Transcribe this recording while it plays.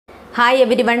Hi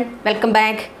everyone, welcome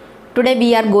back. Today we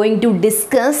are going to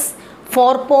discuss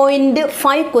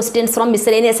 4.5 questions from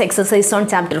miscellaneous exercise on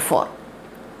chapter 4.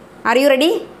 Are you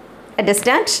ready? Let us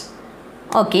start.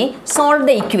 Okay, solve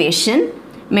the equation.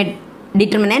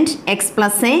 Determinant x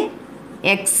plus a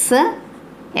x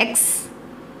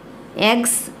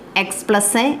plus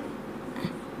a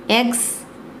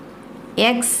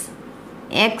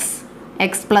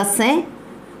x plus a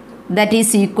that is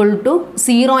equal to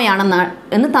 0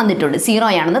 എന്ന് തന്നിട്ടുണ്ട്. 0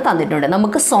 ആണെന്ന് തന്നിട്ടുണ്ട്.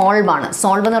 നമുക്ക് solve ആണ്.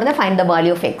 Solve എന്ന് പറഞ്ഞാൽ find the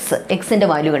value of X. എക്സിൻ്റെ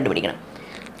value കണ്ടുപിടിക്കണം.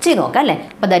 ചെയ്ത് നോക്കാം അല്ലേ?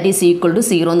 അപ്പോൾ ദാറ്റ് ഈസ് ഈക്വൽ ടു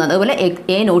 0 എന്ന്, അതുപോലെ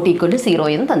എ നോട്ട് ഈക്വൽ ടു 0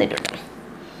 എന്ന് തന്നിട്ടുണ്ട്.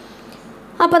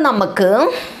 അപ്പം നമുക്ക്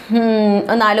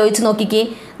ഒന്ന് ആലോചിച്ച് നോക്കിക്കേ,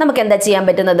 നമുക്ക് എന്താ ചെയ്യാൻ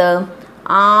പറ്റുന്നത്?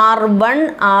 R1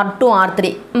 R2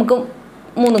 R3 നമുക്ക്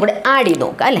മൂന്നും കൂടെ ആഡ് ചെയ്ത്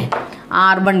നോക്കാം അല്ലേ?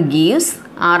 R1 gives,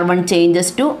 R1 changes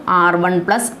to R1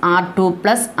 plus R2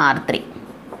 plus R3.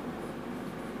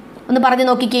 ഒന്ന് പറഞ്ഞ്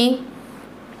നോക്കിക്കേ.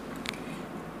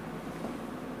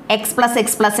 X plus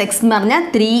X plus X എന്ന് പറഞ്ഞാൽ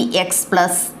 3x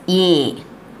പ്ലസ് എ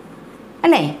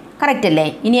അല്ലേ? കറക്റ്റ് അല്ലേ?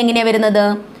 ഇനി എങ്ങനെയാണ് വരുന്നത്?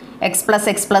 X plus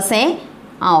X plus A,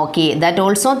 okay, that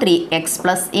also 3x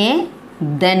plus A,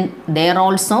 then there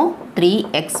also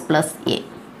 3x plus A.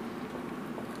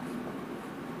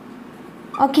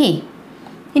 Okay,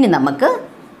 ഇനി നമുക്ക്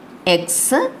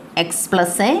X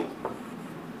plus A,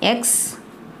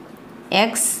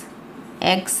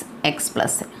 x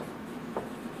plus a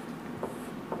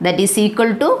that is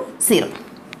equal to 0.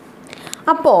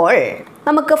 അപ്പോൾ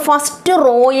നമുക്ക് first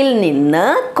റോയിൽ നിന്ന്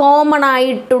കോമൺ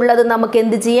ആയിട്ടുള്ളത് നമുക്ക്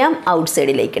എന്ത് ചെയ്യാം? ഔട്ട്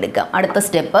സൈഡിലേക്ക് എടുക്കാം. അടുത്ത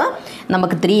സ്റ്റെപ്പ്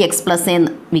നമുക്ക് 3x plus a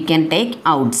we can take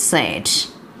outside.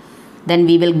 Then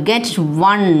we will get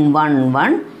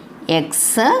 1 x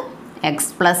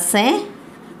plus a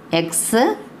x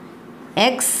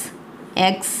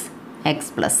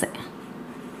plus a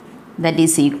that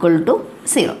is equal to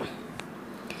 0.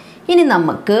 ഇനി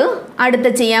നമുക്ക് അടുത്ത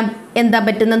ചെയ്യാൻ എന്താ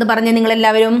പറ്റുന്നത് പറഞ്ഞ്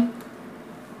നിങ്ങളെല്ലാവരും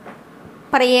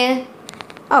പറയേ.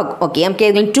 ഓക്കെ, നമുക്ക്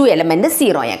ഏതെങ്കിലും 2 എലമെൻറ്റ്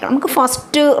 0 ആക്കണം. നമുക്ക്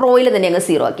ഫസ്റ്റ് റോയിൽ തന്നെ അങ്ങ്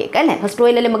 0 ആക്കിയേക്കാം അല്ലേ? ഫസ്റ്റ്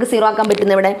റോയിലല്ലേ നമുക്ക് 0 ആക്കാൻ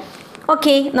പറ്റുന്നത് ഇവിടെ.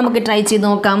 ഓക്കെ, നമുക്ക് ട്രൈ ചെയ്ത്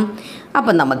നോക്കാം.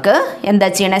 അപ്പം നമുക്ക് എന്താ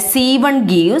ചെയ്യണേ? C1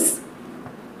 gives,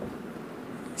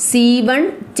 C1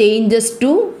 changes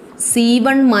to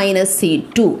C1 minus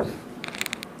C2.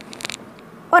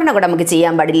 ഒരെണ്ണം കൂടെ നമുക്ക്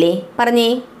ചെയ്യാൻ പാടില്ലേ?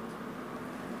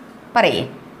 പറയേ.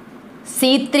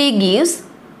 C3 gives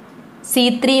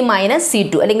C3 minus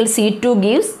C2, അല്ലെങ്കിൽ C2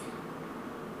 gives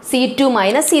C2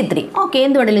 minus C3. Okay,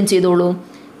 എന്ത് വേണമെങ്കിലും ചെയ്തോളൂ.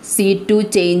 C2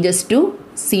 changes to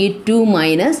C2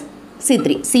 minus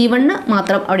C3. C1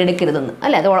 മാത്രം അവിടെ എടുക്കരുതെന്ന്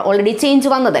അല്ലേ? അത് ഓൾറെഡി ചേഞ്ച്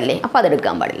വന്നതല്ലേ, അപ്പോൾ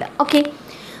അതെടുക്കാൻ പാടില്ല. ഓക്കെ,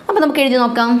 അപ്പോൾ നമുക്ക് എഴുതി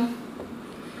നോക്കാം.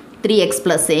 3x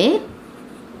plus a,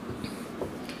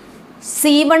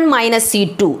 C1 minus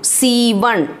C2,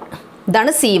 C1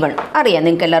 ഇതാണ് C1 അറിയാം,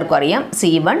 നിങ്ങൾക്ക് എല്ലാവർക്കും അറിയാം.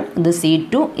 C1 ഇത്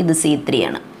C2 ഇത് C3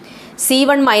 ആണ്.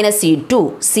 C1 minus C2,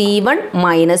 C1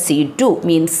 minus C2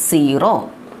 means 0.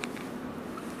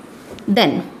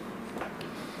 Then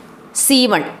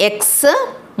C1 x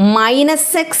minus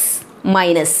x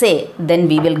minus a, then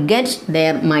we will get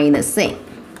there minus a.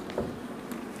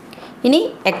 ഇനി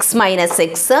x minus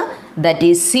x that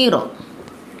is 0.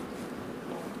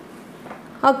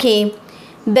 Okay,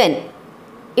 then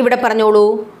ഇവിടെ പറഞ്ഞോളൂ.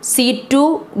 C2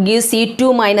 gives C2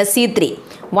 minus C3,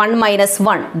 1 minus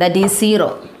 1 that is 0.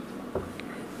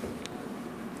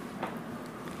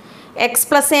 X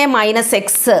plus a minus x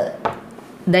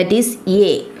that is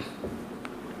a.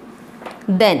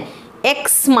 Then x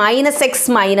minus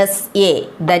a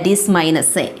that is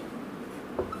minus a.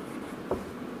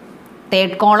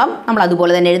 Third column നമ്മൾ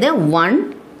അതുപോലെ തന്നെ എഴുതുക.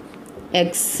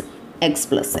 1x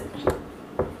plus a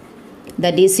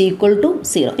that is equal to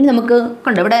 0. ഇനി നമുക്ക്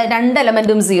കണ്ടോ ഇവിടെ 2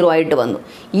 എലമെൻറ്റും 0 ആയിട്ട് വന്നു.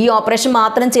 ഈ ഓപ്പറേഷൻ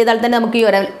മാത്രം ചെയ്താൽ തന്നെ നമുക്ക് ഈ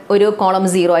ഒരു കോളം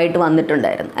 0 ആയിട്ട്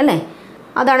വന്നിട്ടുണ്ടായിരുന്നു അല്ലേ?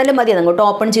 അതാണെങ്കിലും മതി, അങ്ങോട്ട്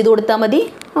ഓപ്പൺ ചെയ്ത് കൊടുത്താൽ മതി.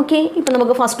 ഓക്കെ, ഇപ്പം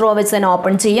നമുക്ക് ഫസ്റ്റ് റോ വെച്ച് തന്നെ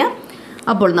ഓപ്പൺ ചെയ്യാം.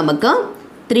 അപ്പോൾ നമുക്ക്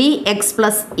 3x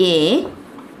plus a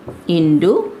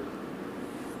into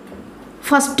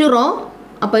first row,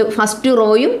 അപ്പോൾ ഫസ്റ്റ്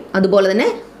റോയും അതുപോലെ തന്നെ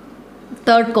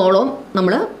തേർഡ് കോളവും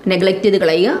നമ്മൾ നെഗ്ലക്റ്റ് ചെയ്ത്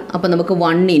കളയുക. അപ്പോൾ നമുക്ക്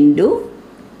 1 ഇൻറ്റു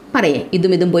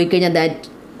ഇതും പോയി കഴിഞ്ഞാൽ that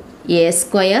A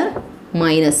square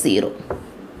minus 0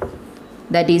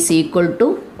 that is equal to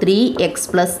 3x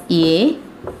plus a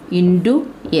into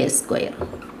A square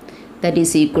that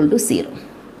is equal to 0.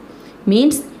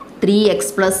 Means 3x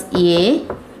plus a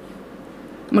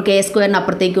നമുക്ക് എ സ്ക്വയറിന്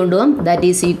അപ്പുറത്തേക്ക് കൊണ്ടുപോകാം. That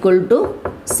is equal to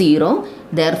 0.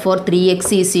 Therefore 3x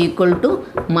is equal to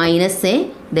minus A,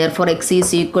 therefore x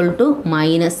is equal to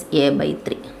minus a by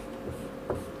 3.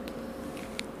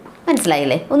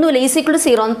 മനസ്സിലായില്ലേ? ഒന്നുമില്ല, is equal to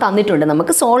 0 എന്ന് തന്നിട്ടുണ്ട്.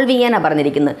 നമുക്ക് solve ചെയ്യാനാണ്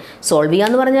പറഞ്ഞിരിക്കുന്നത്. സോൾവ് ചെയ്യുക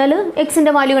എന്ന് പറഞ്ഞാൽ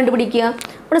എക്സിൻ്റെ വാല്യൂ കണ്ടുപിടിക്കുക.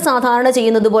 ഇവിടെ സാധാരണ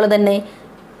ചെയ്യുന്നത് പോലെ തന്നെ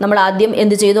നമ്മൾ ആദ്യം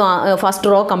എന്ത് ചെയ്തു, ഫസ്റ്റ്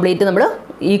റോ കംപ്ലീറ്റ് നമ്മൾ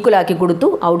ഈക്വൽ ആക്കി കൊടുത്തു,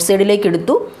 ഔട്ട് സൈഡിലേക്ക്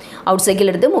എടുത്തു. ഔട്ട്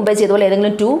സൈഡിലെടുത്ത് മുമ്പേ ചെയ്ത പോലെ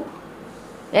ഏതെങ്കിലും 2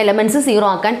 എലമെൻറ്റ്സ് 0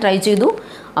 ആക്കാൻ ട്രൈ ചെയ്തു.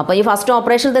 അപ്പോൾ ഈ ഫസ്റ്റ്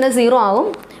ഓപ്പറേഷൻ തന്നെ 0 ആകും.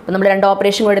 അപ്പോൾ നമ്മൾ 2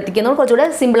 ഓപ്പറേഷൻ കൂടെ എത്തിക്കുന്നത് കുറച്ചുകൂടെ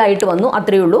സിമ്പിളായിട്ട് വന്നു,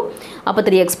 അത്രയേ ഉള്ളൂ. അപ്പോൾ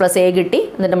 3x + a കിട്ടി.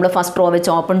 എന്നിട്ട് നമ്മൾ ഫസ്റ്റ് റോ വെച്ച്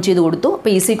ഓപ്പൺ ചെയ്ത് കൊടുത്തു.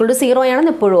 അപ്പോൾ ഈസ് ഈക്വൽ ടു 0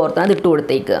 ആണെന്ന് എപ്പോഴും ഓർത്താൽ അത് ഇട്ട്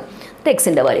കൊടുത്തേക്ക്.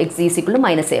 എക്സിൻ്റെ value x is equal to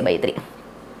 -a/3.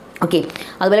 Okay.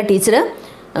 അതുപോലെ ടീച്ചർ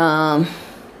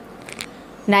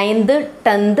 9th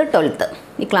 10th 12th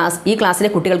ഈ ക്ലാസ്സിലെ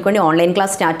കുട്ടികൾക്ക് വേണ്ടി ഓൺലൈൻ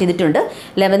ക്ലാസ് സ്റ്റാർട്ട് ചെയ്തിട്ടുണ്ട്.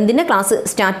 11th ക്ലാസ്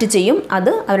സ്റ്റാർട്ട് ചെയ്യും.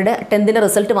 അത് അവരുടെ 10th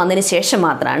റിസൾട്ട് വന്നതിന് ശേഷം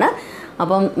മാത്രമാണ്.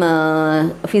 അപ്പം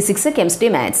ഫിസിക്സ്, കെമിസ്ട്രി,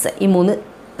 മാത്സ് ഈ 3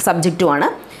 സബ്ജക്റ്റുമാണ്.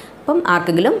 അപ്പം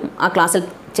ആർക്കെങ്കിലും ആ ക്ലാസ്സിൽ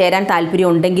ചേരാൻ താല്പര്യം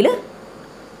ഉണ്ടെങ്കിൽ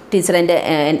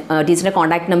ടീച്ചറിൻ്റെ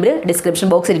കോൺടാക്റ്റ് നമ്പർ ഡിസ്ക്രിപ്ഷൻ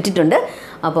ബോക്സിൽ ഇട്ടിട്ടുണ്ട്.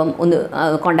 അപ്പം ഒന്ന്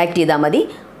കോൺടാക്റ്റ് ചെയ്താൽ മതി.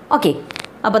 ഓക്കെ.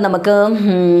 അപ്പം നമുക്ക്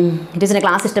ടീച്ചറിൻ്റെ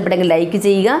ക്ലാസ് ഇഷ്ടപ്പെട്ടെങ്കിൽ ലൈക്ക്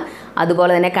ചെയ്യുക.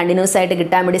 അതുപോലെ തന്നെ കണ്ടിന്യൂസ് ആയിട്ട്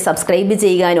കിട്ടാൻ വേണ്ടി സബ്സ്ക്രൈബ്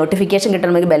ചെയ്യുക. നോട്ടിഫിക്കേഷൻ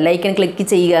കിട്ടണമെങ്കിൽ ബെല്ലൈക്കൺ ക്ലിക്ക്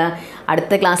ചെയ്യുക.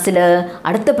 അടുത്ത ക്ലാസ്സിൽ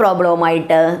അടുത്ത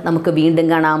പ്രോബ്ലവുമായിട്ട് നമുക്ക് വീണ്ടും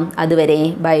കാണാം. അതുവരെ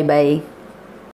ബൈ ബൈ.